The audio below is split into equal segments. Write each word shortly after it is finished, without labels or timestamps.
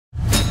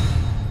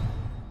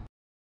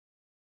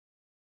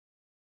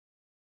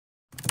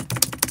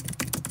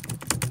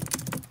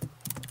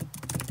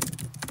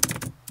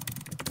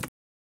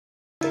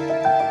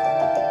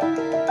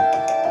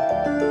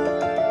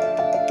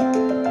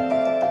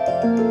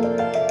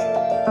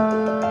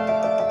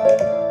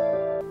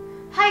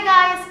Hi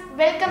guys,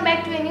 welcome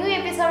back to a new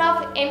episode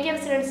of MTM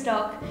Students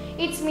Talk.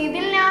 It's me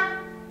Dilna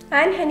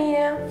and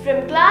Haneena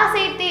from class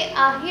 8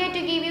 are here to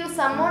give you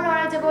some more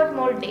knowledge about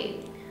Mole Day.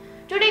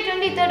 Today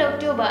 23rd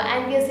October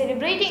and we are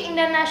celebrating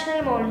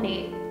International Mole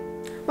Day.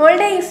 Mole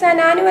Day is an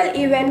annual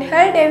event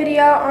held every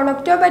year on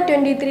October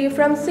 23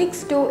 from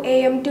 6:02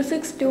 am to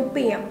 6:02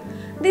 pm.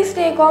 This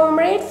day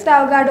commemorates the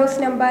Avogadro's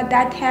number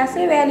that has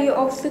a value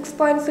of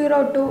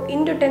 6.02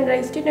 into 10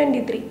 raised to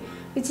 23,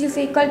 which is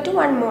equal to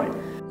 1 mole.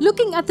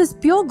 Looking at this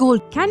pure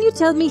gold, can you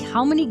tell me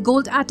how many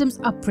gold atoms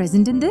are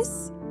present in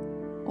this?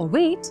 Or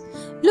wait,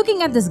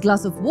 looking at this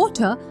glass of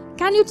water,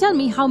 can you tell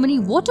me how many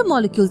water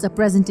molecules are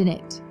present in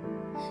it?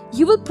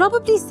 You will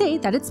probably say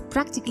that it's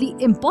practically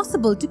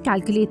impossible to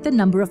calculate the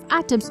number of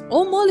atoms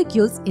or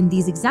molecules in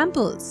these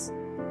examples.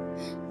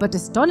 But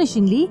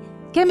astonishingly,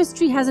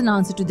 chemistry has an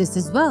answer to this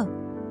as well.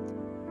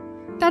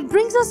 That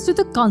brings us to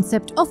the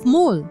concept of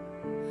mole.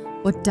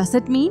 What does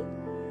it mean?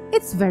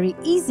 It's very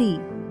easy.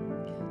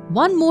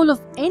 1 mole of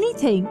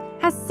anything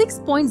has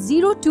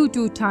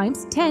 6.022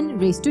 times 10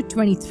 raised to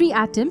 23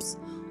 atoms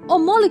or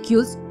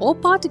molecules or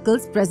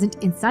particles present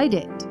inside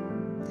it.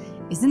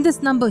 Isn't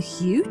this number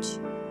huge?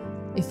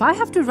 If I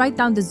have to write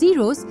down the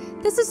zeros,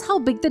 this is how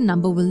big the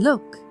number will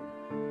look.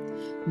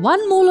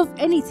 1 mole of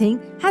anything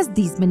has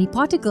these many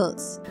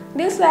particles.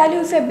 This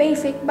value is a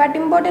basic but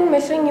important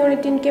measuring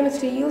unit in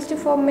chemistry used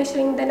for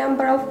measuring the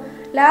number of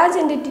large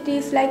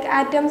entities like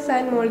atoms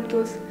and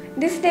molecules.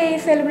 This day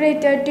is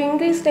celebrated to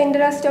increase the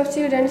interest of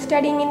students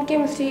studying in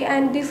chemistry,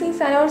 and this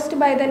is announced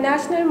by the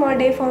National Mole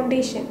Day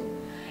Foundation.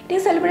 It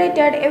is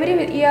celebrated every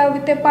year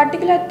with a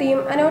particular theme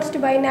announced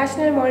by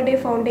National Mole Day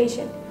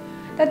Foundation.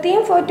 The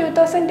theme for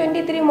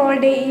 2023 Mole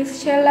Day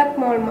is Sherlock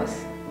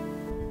Holmes.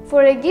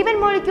 For a given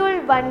molecule,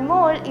 1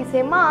 mole is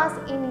a mass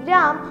in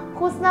gram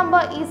whose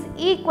number is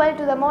equal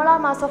to the molar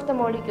mass of the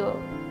molecule.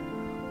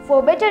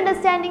 For better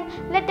understanding,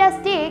 let us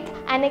take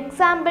an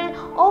example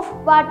of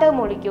water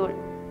molecule.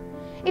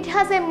 It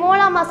has a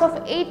molar mass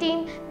of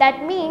 18,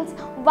 that means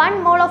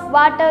 1 mole of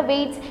water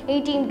weighs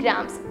 18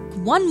 grams.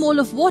 1 mole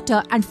of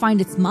water and find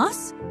its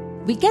mass?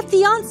 We get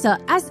the answer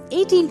as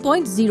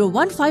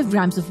 18.015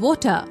 grams of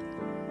water.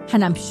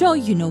 And I'm sure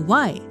you know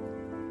why.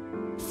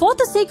 For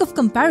the sake of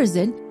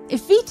comparison,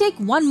 if we take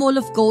 1 mole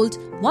of gold,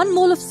 1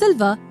 mole of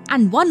silver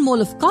and 1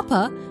 mole of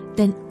copper,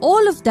 then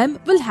all of them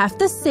will have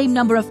the same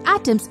number of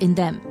atoms in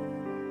them.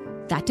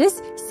 That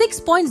is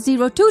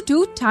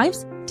 6.022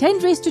 times 10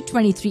 raised to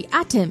 23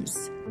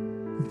 atoms.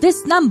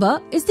 This number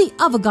is the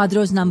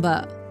Avogadro's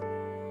number.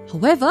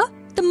 However,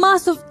 the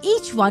mass of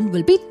each one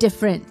will be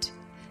different.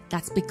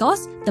 That's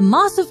because the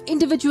mass of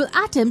individual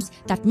atoms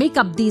that make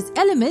up these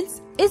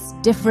elements is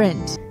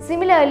different.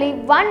 Similarly,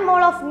 1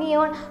 mole of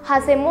neon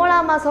has a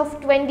molar mass of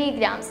 20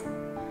 grams.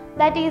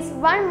 That is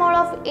 1 mole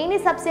of any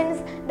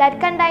substance that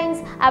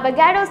contains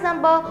Avogadro's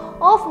number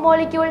of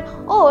molecule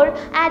or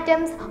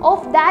atoms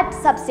of that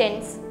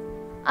substance.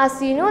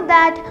 As you know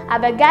that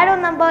Avogadro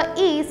number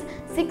is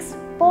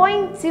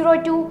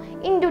 6.02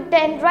 into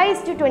 10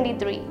 raised to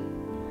 23.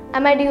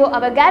 Amadeo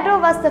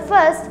Avogadro was the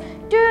first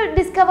to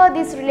discover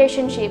this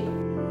relationship.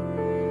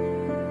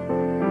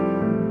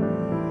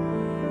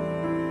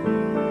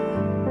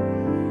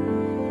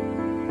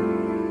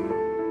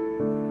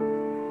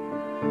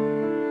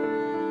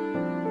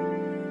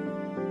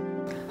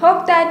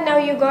 Hope that now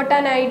you got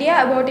an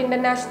idea about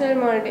International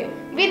Mole Day.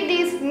 With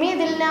this, me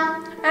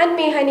Dilna and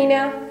me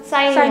Haneena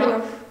signing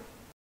off.